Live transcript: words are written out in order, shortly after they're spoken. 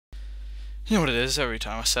You know what it is every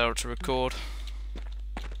time I set out to record.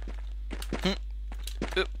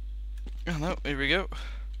 Oh no, here we go.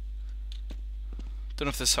 Don't know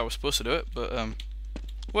if this is how we're supposed to do it, but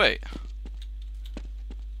wait.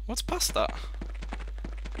 What's past that?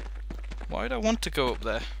 Why would I want to go up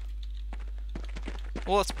there?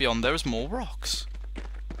 Well, that's beyond there is more rocks.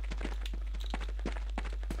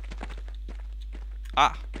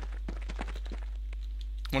 Ah.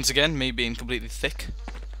 Once again, me being completely thick.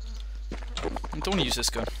 I don't want to use this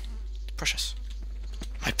gun. It's precious.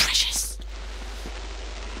 My precious.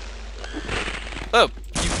 Oh,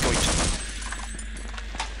 you goit.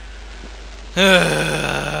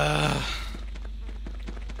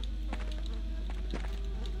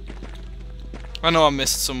 I know I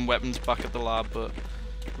missed some weapons back at the lab, but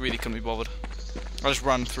really couldn't be bothered. I just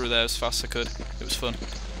ran through there as fast as I could. It was fun.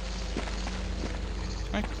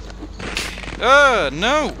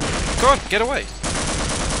 No! God, get away!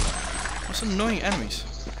 What's annoying enemies?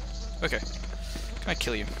 Okay. Can I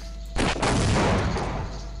kill you?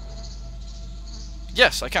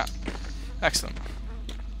 Yes, I can. Excellent.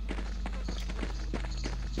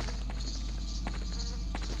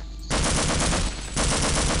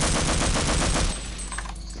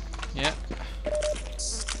 Yeah.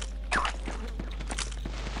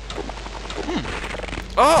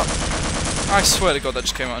 Oh! I swear to God that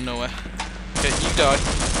just came out of nowhere. Okay, you die.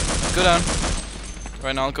 Go down.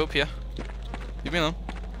 Right now, I'll go up here. Leave me alone.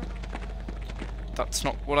 That's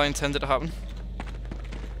not what I intended to happen.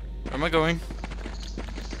 Where am I going?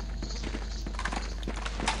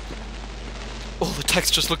 All the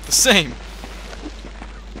textures look the same!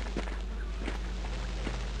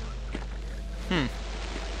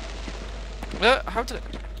 How did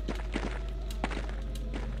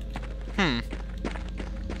it...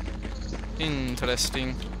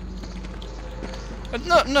 Interesting.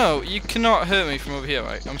 No, you cannot hurt me from over here,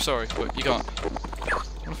 right? I'm sorry, but you can't.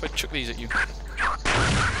 What if I chuck these at you?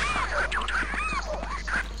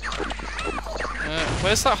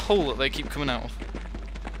 Where's that hole that they keep coming out of?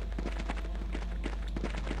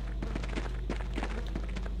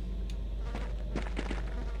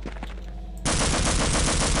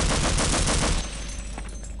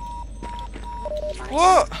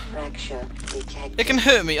 What? It can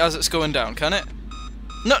hurt me as it's going down, can it?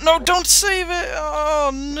 No, don't save it!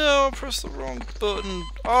 Oh no, I pressed the wrong button.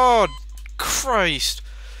 Oh, Christ.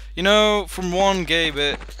 You know, from one gay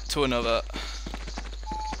bit to another.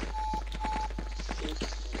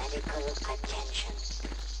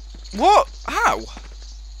 What? How?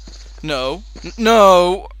 No.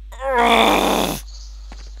 No! Ugh.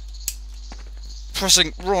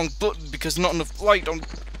 Pressing wrong button because not enough light on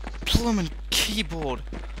plumbing keyboard.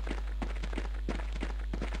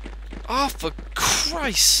 Oh, for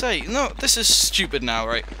Christ's sake. No, this is stupid now,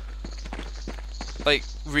 right? Like,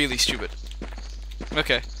 really stupid.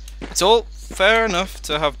 Okay. It's all fair enough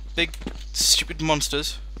to have big, stupid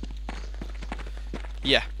monsters.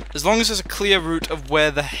 Yeah. As long as there's a clear route of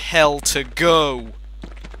where the hell to go.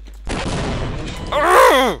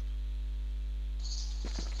 Urgh!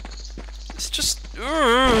 It's just...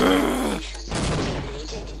 Urgh!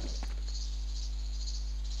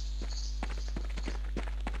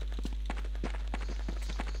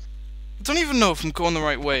 I don't even know if I'm going the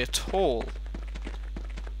right way at all.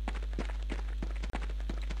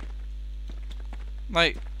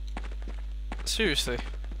 Like, seriously.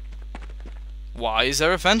 Why is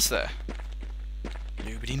there a fence there?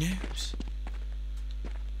 Nobody knows.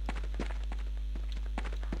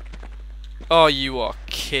 Oh, you are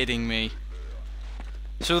kidding me.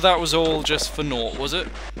 So that was all just for naught, was it?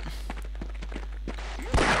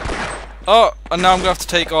 Oh, and now I'm gonna have to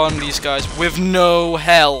take on these guys with no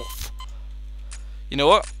health. You know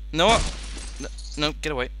what? No,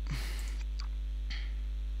 get away.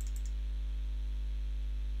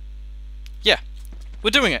 Yeah, we're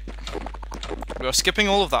doing it. We are skipping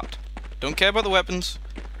all of that. Don't care about the weapons.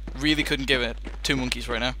 Really couldn't give it 2 monkeys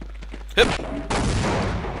right now. Hip.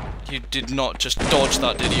 You did not just dodge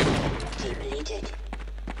that, did you?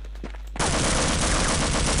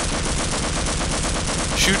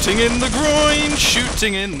 Shooting in the groin,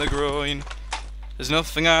 shooting in the groin. There's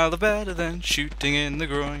nothing either better than shooting in the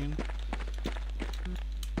groin.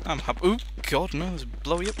 I'm happy. Ooh, God, no, there's a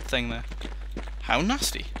blowy up thing there. How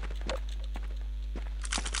nasty.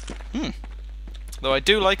 Though I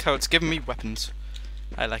do like how it's giving me weapons.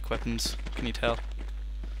 I like weapons, can you tell?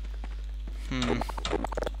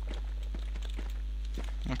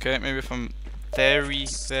 Okay, maybe if I'm very...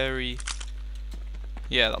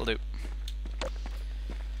 Yeah, that'll do.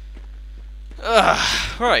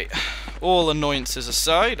 Right. All annoyances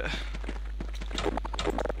aside.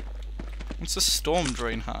 What's a storm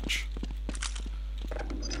drain hatch?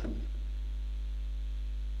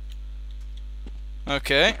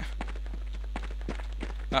 Okay.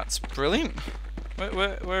 That's brilliant.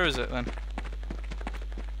 Where is it then?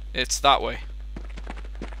 It's that way.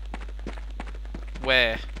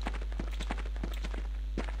 Where?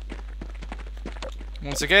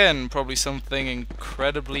 Once again, probably something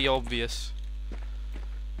incredibly obvious.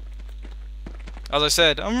 As I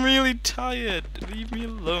said, I'm really tired. Leave me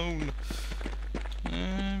alone.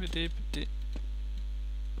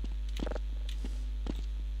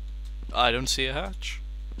 I don't see a hatch.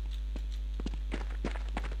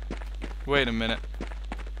 Wait a minute.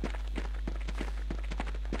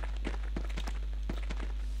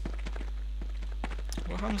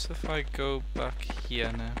 What happens if I go back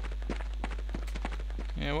here now?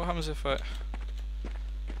 Yeah, what happens if I...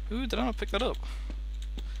 Ooh, did I not pick that up?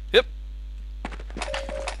 Yep.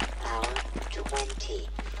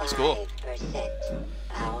 That's cool.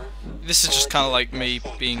 This is just kind of like me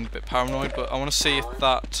being a bit paranoid, but I want to see if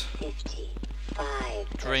that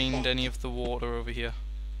drained any of the water over here.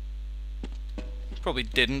 Probably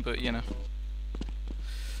didn't, but you know.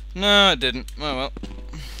 No, it didn't. Oh well.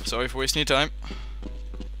 Sorry for wasting your time.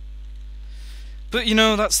 But you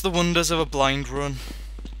know, that's the wonders of a blind run.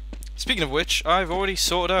 Speaking of which, I've already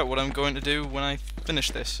sorted out what I'm going to do when I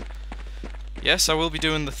finish this. Yes, I will be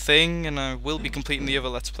doing the thing, and I will be completing the other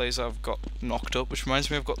Let's Plays I've got knocked up, which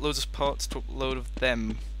reminds me I've got loads of parts to upload of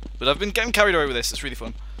them. But I've been getting carried away with this, it's really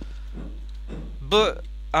fun. But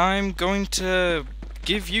I'm going to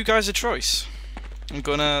give you guys a choice. I'm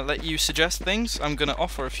going to let you suggest things. I'm going to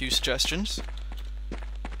offer a few suggestions.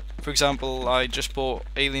 For example, I just bought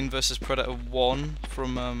Alien vs Predator 1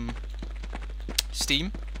 from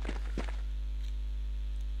Steam.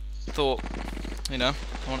 Thought, you know,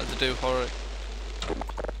 I wanted to do horror.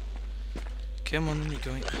 Come on, you're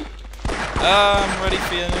going. I'm ready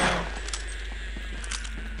for you now.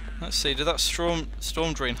 Let's see, did that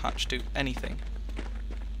storm drain hatch do anything?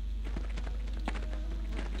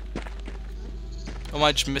 Or am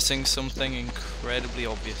I just missing something incredibly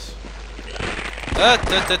obvious?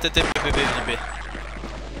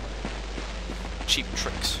 Cheap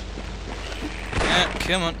tricks. Yeah,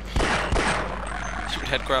 come on. Stupid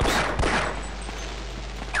head grabs.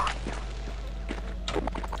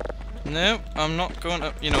 No, I'm not going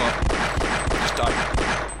up. You know what? Just die.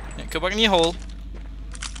 Yeah, go back in your hole.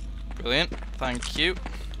 Brilliant. Thank you.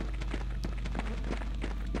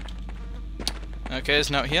 Okay, there's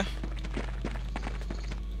a note here.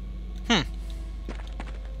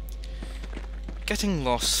 Getting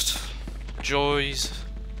lost. Joys.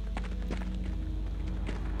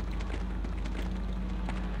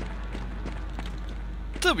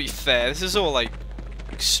 To be fair, this is all like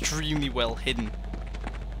extremely well hidden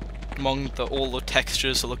among all the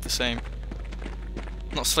textures that look the same.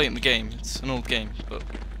 Not slating the game, it's an old game, but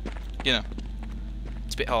you know,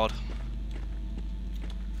 it's a bit hard.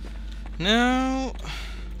 No.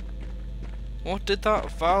 What did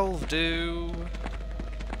that valve do?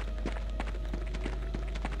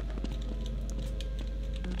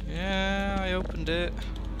 Yeah, I opened it.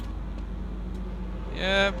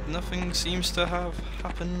 Yeah, nothing seems to have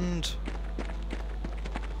happened.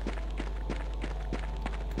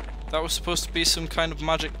 That was supposed to be some kind of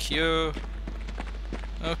magic cure.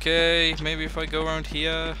 Okay, maybe if I go around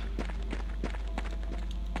here.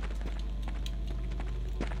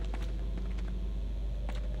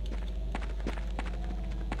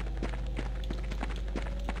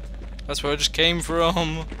 That's where I just came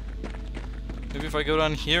from. Maybe if I go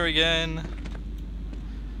down here again.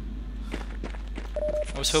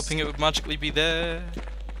 I was hoping it would magically be there.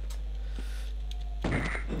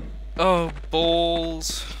 Oh,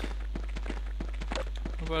 balls.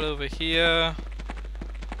 What about over here?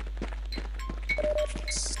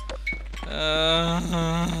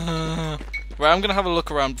 Right, I'm gonna have a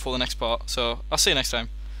look around before the next part, so I'll see you next time.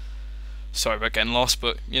 Sorry about getting lost,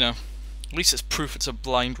 but, you know, at least it's proof it's a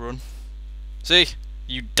blind run. See?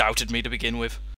 You doubted me to begin with.